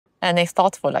and they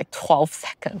thought for like 12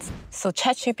 seconds. So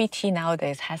ChatGPT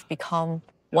nowadays has become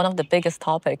one of the biggest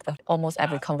topics that almost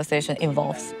every conversation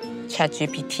involves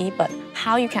ChatGPT, but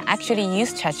how you can actually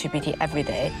use ChatGPT every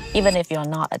day, even if you're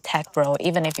not a tech bro,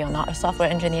 even if you're not a software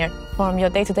engineer, from your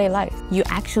day-to-day life. You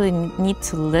actually need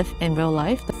to live in real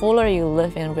life. The fuller you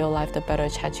live in real life, the better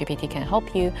ChatGPT can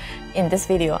help you. In this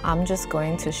video, I'm just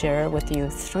going to share with you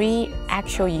 3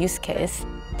 actual use cases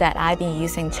that I've been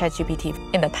using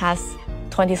ChatGPT in the past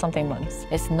 20-something months.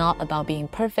 It's not about being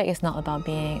perfect. It's not about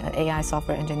being an AI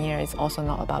software engineer. It's also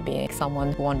not about being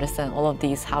someone who understands all of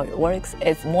these, how it works.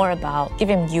 It's more about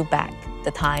giving you back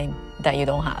the time that you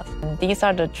don't have. And these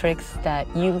are the tricks that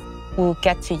you will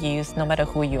get to use no matter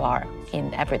who you are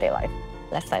in everyday life.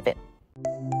 Let's dive in.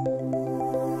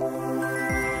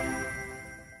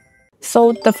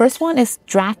 So the first one is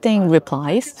drafting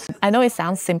replies. I know it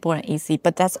sounds simple and easy,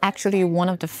 but that's actually one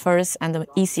of the first and the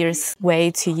easiest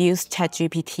way to use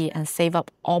ChatGPT and save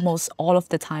up almost all of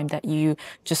the time that you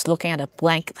just looking at a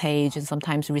blank page and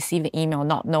sometimes receive an email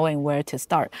not knowing where to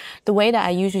start. The way that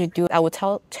I usually do, I will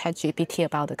tell ChatGPT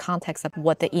about the context of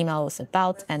what the email is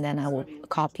about, and then I will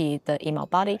copy the email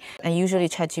body. And usually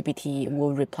ChatGPT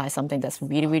will reply something that's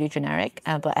really, really generic.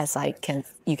 But as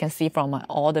you can see from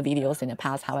all the videos in the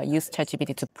past, how I use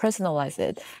ChatGPT to personalize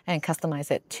it and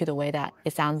customize it to the way that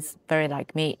it sounds very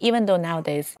like me. Even though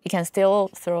nowadays it can still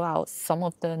throw out some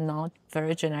of the not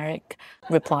very generic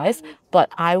replies,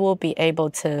 but I will be able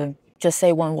to just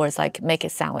say one word like make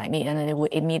it sound like me, and then it will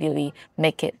immediately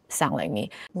make it sound like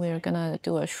me. We're gonna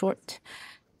do a short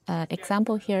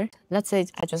example here. Let's say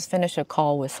I just finished a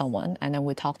call with someone and then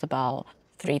we talked about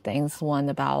 3 things. One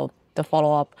about the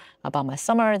follow-up about my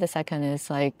summer. The second is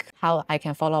like how I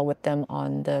can follow up with them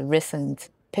on the recent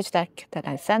pitch deck that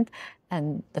I sent.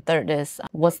 And the third is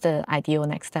what's the ideal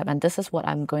next step. And this is what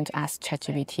I'm going to ask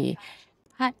ChatGPT.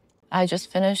 Hi, I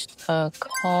just finished a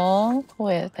call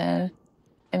with an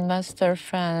investor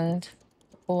friend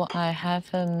who I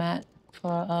haven't met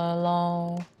for a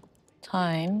long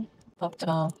time. Talked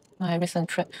about my recent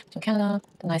trip to Canada,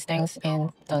 the nice things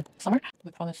in the summer.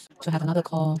 We promise to have another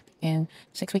call in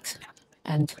 6 weeks,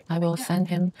 and I will send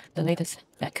him the latest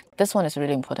deck. This one is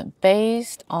really important.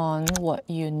 Based on what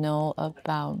you know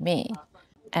about me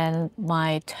and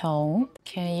my tone,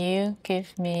 can you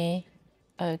give me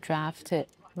a drafted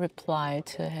reply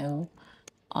to him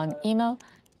on email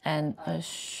and a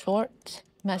short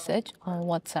message on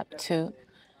WhatsApp too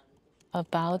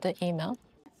about the email?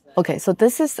 Okay, so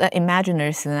this is an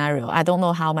imaginary scenario. I don't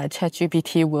know how my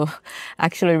ChatGPT will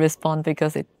actually respond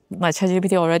because my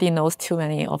ChatGPT already knows too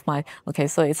many of my... Okay,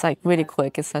 so it's like really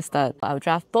quick. It says that I'll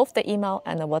draft both the email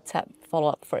and the WhatsApp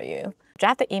follow-up for you.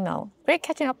 Draft the email. Great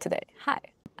catching up today. Hi.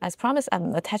 As promised,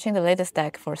 I'm attaching the latest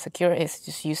deck for secure. It's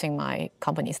just using my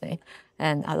company's name.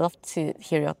 And I'd love to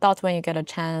hear your thoughts when you get a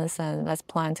chance, and let's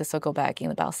plan to circle back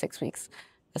in about 6 weeks.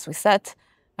 As we said,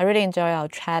 I really enjoy our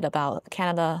chat about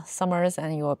Canada summers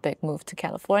and your big move to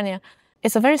California.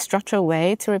 It's a very structured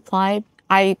way to reply.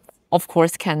 I, of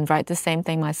course, can write the same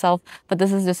thing myself, but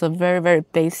this is just a very, very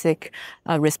basic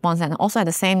response. And also at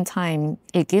the same time,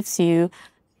 it gives you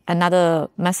another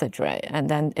message, right? And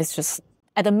then it's just,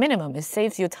 at the minimum, it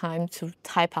saves you time to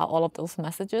type out all of those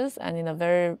messages, and in a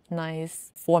very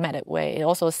nice formatted way. It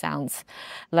also sounds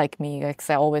like me, because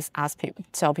I always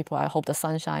tell people I hope the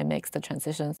sunshine makes the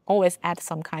transitions. Always add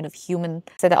some kind of human.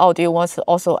 Say that, oh, do you want to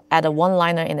also add a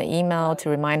one-liner in the email to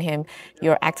remind him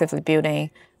you're actively building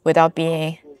without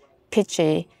being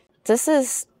pitchy? This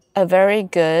is a very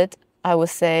good, I would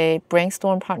say,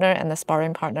 brainstorm partner and a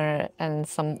sparring partner, and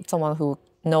someone who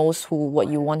knows what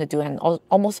you want to do, and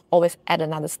almost always add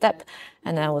another step,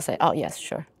 and then I will say, oh yes,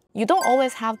 sure. You don't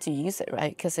always have to use it, right?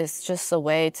 Because it's just a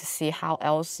way to see how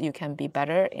else you can be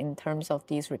better in terms of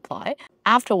these reply.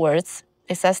 Afterwards,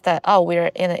 it says that, oh,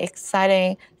 we're in an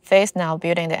exciting phase now,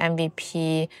 building the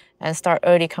MVP and start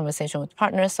early conversation with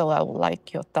partners. So I would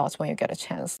like your thoughts when you get a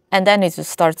chance. And then it just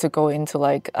starts to go into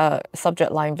like a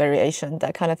subject line variation,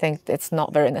 that kind of thing. It's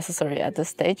not very necessary at this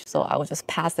stage, so I will just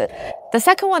pass it. The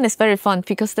second one is very fun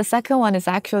because the second one is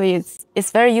actually,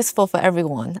 it's very useful for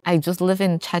everyone. I just live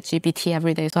in ChatGPT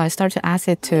every day, so I start to ask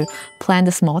it to plan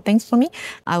the small things for me.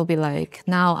 I will be like,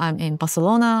 now I'm in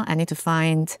Barcelona, I need to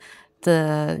find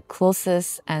the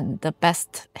closest and the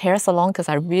best hair salon because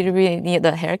I really, really need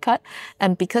a haircut.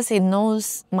 And because it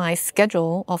knows my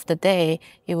schedule of the day,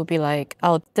 it will be like,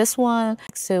 oh, this one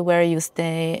to where you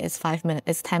stay is 5 minutes,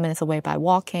 it's 10 minutes away by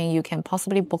walking. You can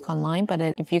possibly book online, but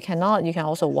if you cannot, you can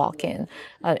also walk in.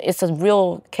 It's a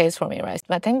real case for me, right?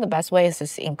 But I think the best way is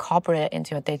just incorporate it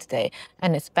into your day-to-day.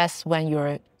 And it's best when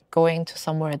you're going to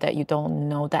somewhere that you don't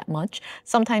know that much.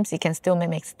 Sometimes you can still make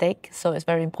mistake, so it's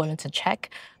very important to check.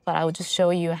 But I will just show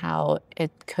you how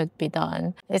it could be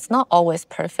done. It's not always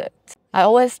perfect. I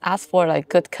always ask for like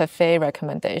good cafe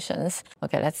recommendations.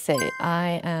 Okay, let's say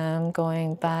I am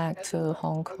going back to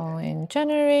Hong Kong in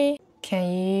January.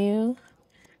 Can you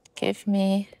give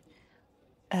me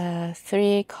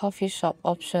 3 coffee shop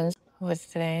options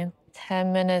within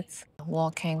 10 minutes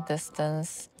walking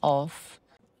distance of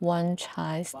Wan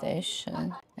Chai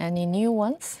station? Any new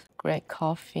ones? Great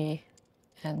coffee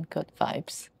and good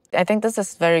vibes. I think this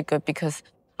is very good because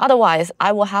otherwise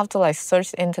I will have to like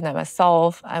search the internet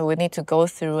myself. I would need to go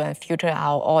through and filter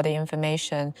out all the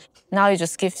information. Now it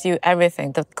just gives you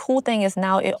everything. The cool thing is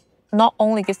now it not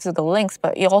only gives you the links,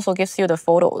 but it also gives you the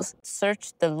photos.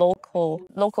 Search the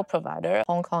local provider.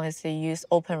 Hong Kong is they use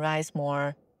OpenRice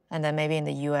more, and then maybe in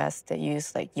the US they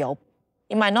use like Yelp.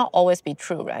 It might not always be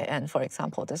true, right? And for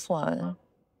example, this one,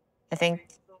 I think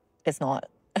it's not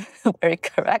very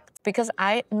correct because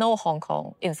I know Hong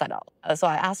Kong inside out. So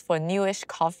I asked for newish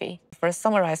coffee. First,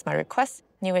 summarize my request: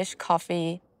 newish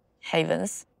coffee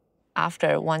havens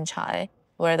after Wan Chai,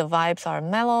 where the vibes are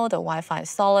mellow, the Wi-Fi is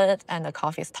solid, and the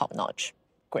coffee is top notch.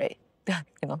 Great,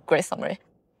 great summary.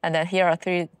 And then here are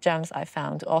 3 gems I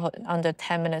found, all under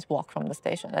 10 minutes walk from the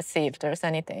station. Let's see if there's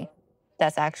anything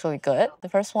that's actually good. The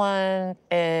first one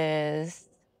is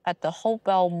at the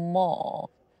Hopewell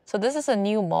Mall. So this is a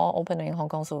new mall opening in Hong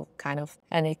Kong, so kind of,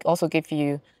 and it also gives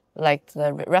you like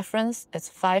the reference. It's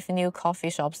 5 new coffee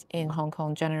shops in Hong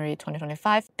Kong, January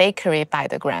 2025. Bakery by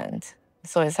the Grand.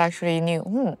 So it's actually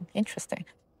new. Interesting.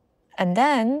 And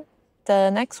then the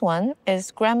next one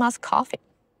is Grandma's Coffee.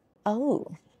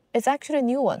 Oh, it's actually a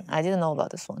new one. I didn't know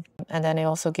about this one. And then it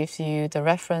also gives you the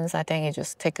reference. I think you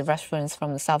just take the reference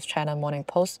from the South China Morning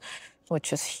Post,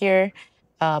 which is here.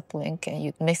 Blink and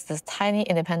you miss this tiny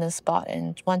independent spot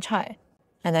in Wan Chai.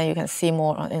 And then you can see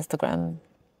more on Instagram.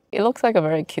 It looks like a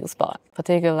very cute spot,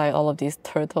 particularly like all of these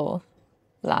turtle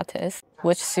lattes,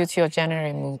 which suits your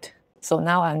January mood. So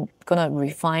now I'm gonna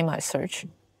refine my search.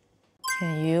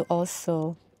 Can you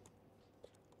also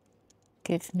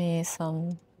give me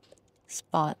some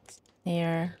spots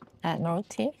near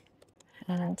Admiralty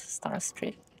and Star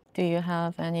Street? Do you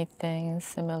have anything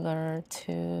similar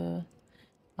to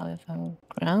Elephant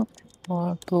Ground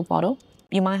or Blue Bottle?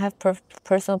 You might have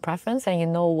personal preference and you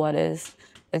know what is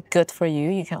good for you.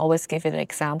 You can always give it an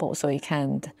example so it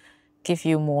can give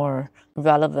you more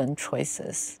relevant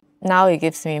choices. Now it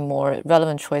gives me more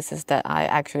relevant choices that I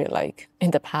actually like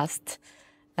in the past.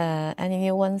 Any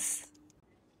new ones?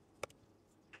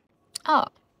 Ah,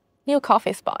 new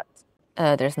coffee spot.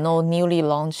 There's no newly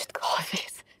launched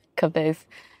cafes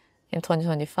in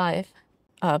 2025.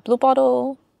 Blue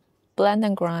Bottle, Blend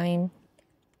and Grind,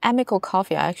 Amical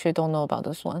Coffee. I actually don't know about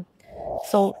this one.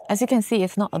 So as you can see,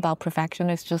 it's not about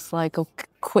perfection. It's just like a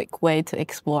quick way to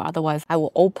explore. Otherwise, I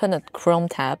will open a Chrome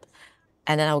tab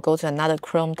and then I will go to another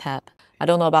Chrome tab. I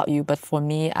don't know about you, but for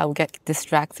me, I will get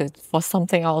distracted for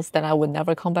something else, then I would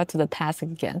never come back to the task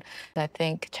again. I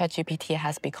think ChatGPT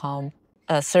has become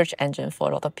a search engine for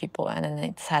a lot of people, and then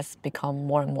it has become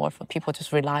more and more for people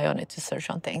just rely on it to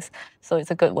search on things. So it's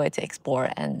a good way to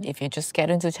explore, and if you just get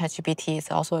into ChatGPT,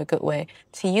 it's also a good way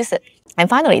to use it. And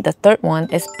finally, the third one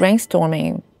is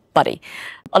brainstorming buddy.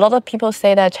 A lot of people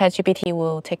say that ChatGPT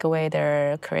will take away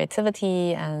their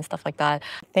creativity and stuff like that.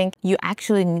 I think you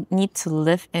actually need to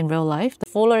live in real life. The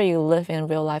fuller you live in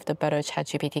real life, the better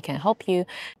ChatGPT can help you.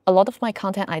 A lot of my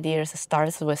content ideas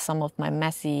starts with some of my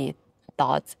messy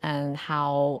thoughts and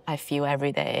how I feel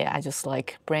every day. I just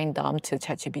like brain dump to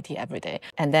ChatGPT every day.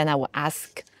 And then I will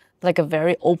ask like a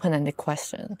very open-ended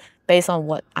question. Based on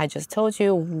what I just told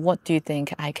you, what do you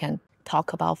think I can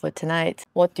talk about for tonight?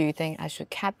 What do you think I should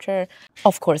capture?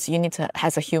 Of course, you need to,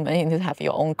 as a human, you need to have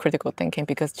your own critical thinking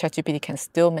because ChatGPT can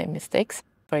still make mistakes.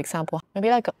 For example, maybe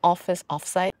like an office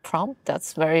offsite prompt,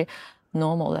 that's very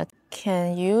normal.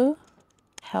 Can you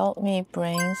help me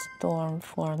brainstorm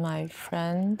for my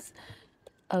friends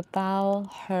about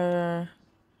her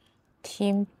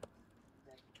team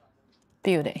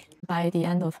building by the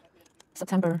end of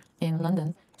September in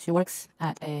London? She works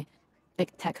at a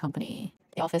big tech company.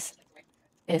 The office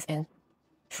is in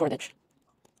Shoreditch.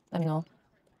 Let me know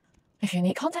if you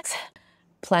need context.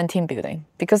 Plan team building.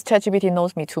 Because ChatGPT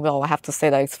knows me too well, I have to say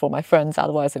that it's for my friends,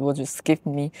 otherwise it will just give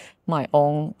me my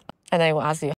own. And then it will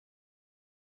ask you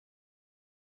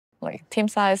like team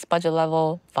size, budget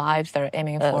level, vibes they're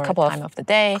aiming for, a couple time of the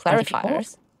day,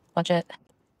 clarifiers, budget,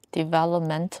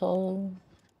 developmental,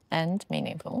 and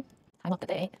meaningful. Time of the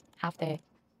day, half day,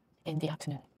 in the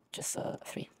afternoon. Just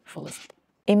 3 full list.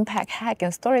 Impact hack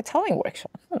and storytelling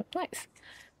workshop. Nice.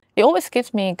 It always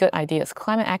gives me good ideas.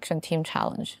 Climate action team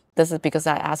challenge. This is because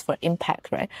I asked for impact,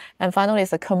 right? And finally,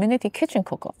 it's a community kitchen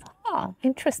cook-off. Ah,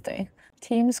 interesting.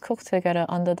 Teams cook together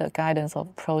under the guidance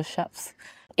of pro chefs.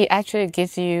 It actually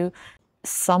gives you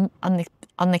some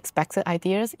unexpected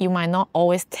ideas. You might not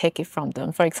always take it from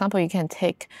them. For example, you can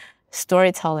take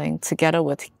storytelling together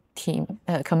with team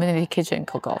community kitchen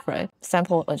cook-off, right?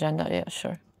 Sample agenda, yeah,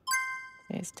 sure.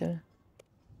 Please do.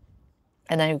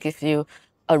 And then it gives you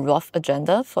a rough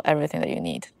agenda for everything that you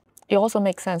need. It also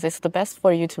makes sense. It's the best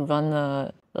for you to run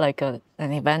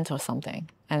an event or something.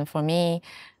 And for me,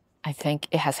 I think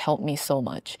it has helped me so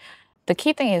much. The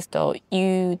key thing is though,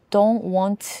 you don't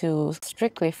want to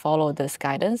strictly follow this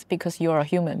guidance because you're a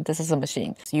human. This is a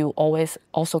machine. You always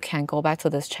also can go back to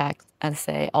this chat and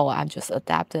say, oh, I've just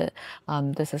adapted.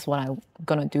 This is what I'm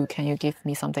gonna do. Can you give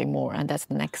me something more? And that's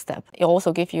the next step. It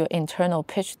also gives you internal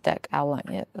pitch deck outline.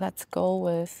 Yeah, let's go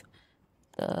with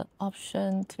the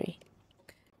option 3.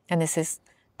 And this is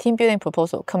team building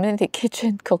proposal, community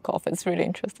kitchen cook-off. It's really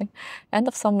interesting. End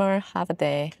of summer, half a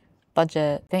day.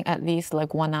 Budget, I think at least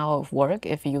like 1 hour of work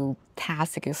if you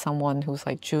task someone who's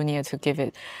like junior to give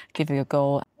it a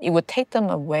go. It would take them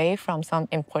away from some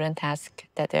important task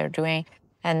that they're doing.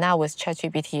 And now with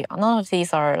ChatGPT, none of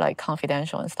these are like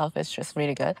confidential and stuff. It's just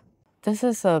really good. This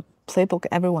is a playbook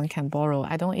everyone can borrow.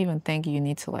 I don't even think you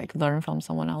need to like learn from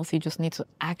someone else. You just need to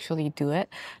actually do it,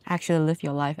 actually live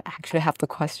your life, actually have the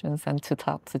questions and to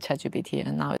talk to ChatGPT.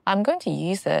 And now I'm going to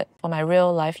use it for my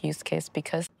real life use case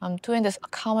because I'm doing this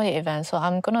comedy event. So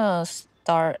I'm gonna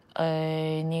start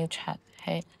a new chat.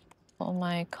 Hey, for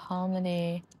my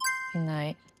comedy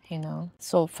night, you know.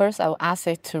 So first I will ask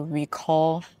it to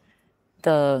recall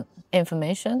the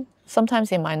information.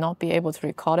 Sometimes it might not be able to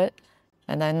recall it.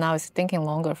 And then now it's thinking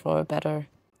longer for a better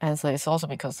answer. It's also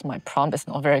because my prompt is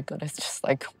not very good. It's just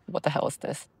like, what the hell is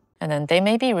this? And then they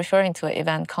may be referring to an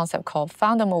event concept called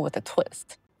Foundable with a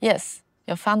Twist. Yes,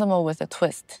 you're Foundable with a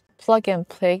Twist. Plug and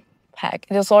play pack.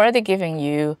 It is already giving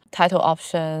you title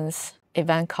options,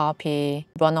 event copy,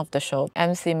 run of the show,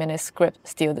 MC minute script,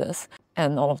 steal this,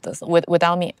 and all of this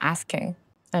without me asking.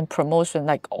 And promotion,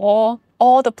 like all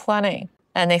the planning.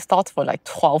 And it starts for like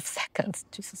 12 seconds.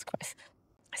 Jesus Christ.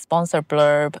 Sponsor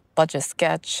blurb, budget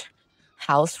sketch,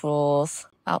 house rules.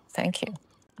 Oh, thank you.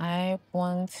 I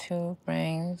want to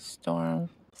brainstorm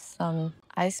some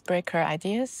icebreaker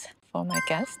ideas for my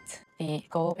guests. The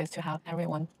goal is to have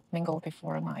everyone mingle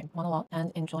before my monologue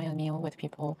and enjoy a meal with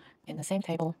people in the same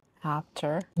table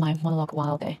after my monologue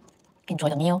while they enjoy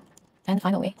the meal. And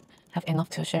finally, have enough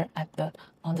to share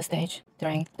on the stage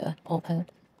during the open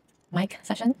mic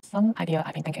session. Some idea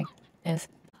I've been thinking is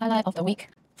highlight of the week.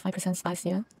 5%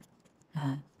 spicier,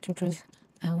 2 truths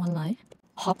and 1 lie.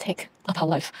 Hot take about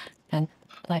life and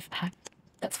life hack.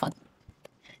 That's fun.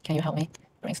 Can you help me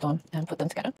brainstorm and put them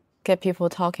together? Get people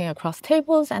talking across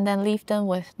tables and then leave them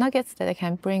with nuggets that they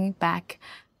can bring back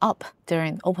up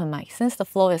during open mic. Since the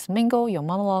flow is mingle, your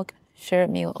monologue,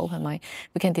 shared meal, open mic,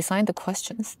 we can design the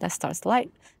questions that starts light,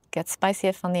 gets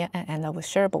spicier, funnier, and end up with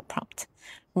shareable prompt.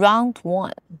 Round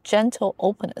 1, gentle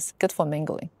openness, good for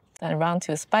mingling. Then round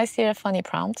 2, spicier, funny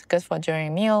prompt, good for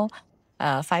during meal.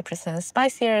 5%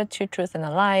 spicier, 2 truths and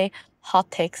a lie. Hot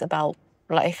takes about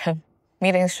like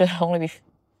meetings should only be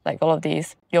like all of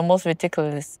these. Your most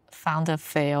ridiculous founder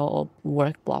fail or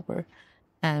work blobber.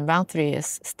 And round 3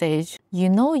 is stage. You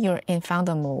know you're in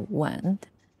founder mode when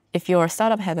if your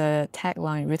startup had a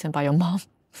tagline written by your mom,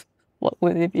 what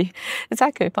would it be? It's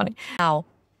actually funny. Now,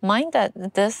 mind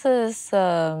that this is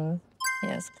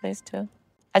yes, please do.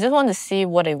 I just want to see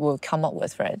what it will come up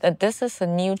with, right? That this is a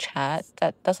new chat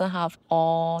that doesn't have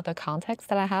all the context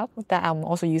that I have, that I'm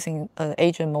also using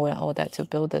agent mode and all that to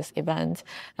build this event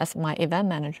as my event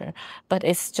manager. But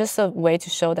it's just a way to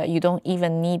show that you don't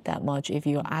even need that much if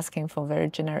you're asking for very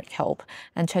generic help.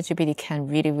 And ChatGPT can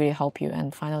really, really help you.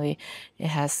 And finally, it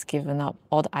has given up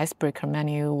all the icebreaker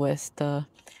menu with the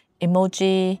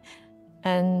emoji.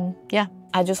 And yeah,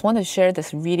 I just want to share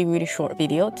this really, really short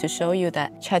video to show you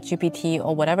that ChatGPT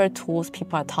or whatever tools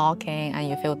people are talking and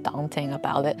you feel daunting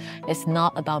about it, it's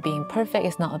not about being perfect.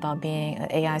 It's not about being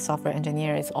an AI software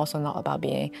engineer. It's also not about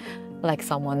being like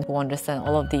someone who understands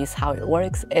all of these, how it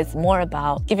works. It's more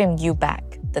about giving you back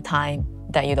the time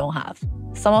that you don't have.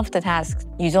 Some of the tasks,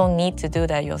 you don't need to do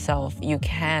that yourself. You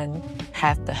can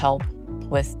have the help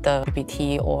with the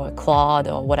GPT or Claude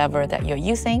or whatever that you're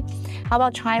using. How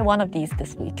about try one of these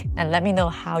this week and let me know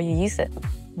how you use it.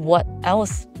 what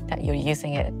else that you're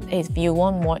using it. If you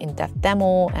want more in-depth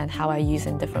demo and how I use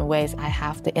in different ways, I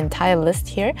have the entire list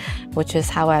here, which is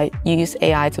how I use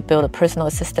AI to build a personal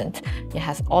assistant. It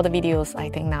has all the videos. I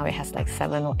think now it has like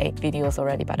 7 or 8 videos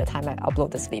already by the time I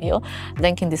upload this video.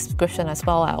 Link in the description as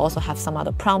well. I also have some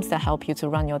other prompts that help you to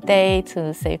run your day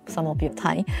to save some of your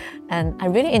time. And I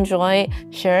really enjoy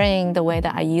sharing the way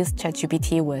that I use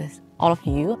ChatGPT with all of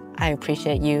you. I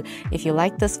appreciate you. If you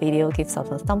like this video, give us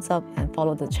a thumbs up and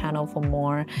follow the channel for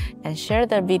more, and share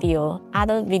the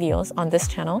other videos on this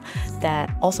channel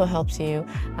that also helps you.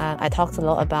 I talked a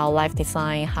lot about life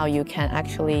design, how you can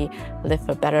actually live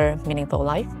a better, meaningful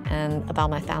life, and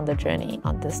about my founder journey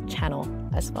on this channel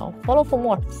as well. Follow for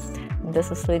more.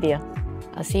 This is Lydia.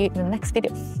 I'll see you in the next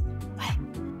video.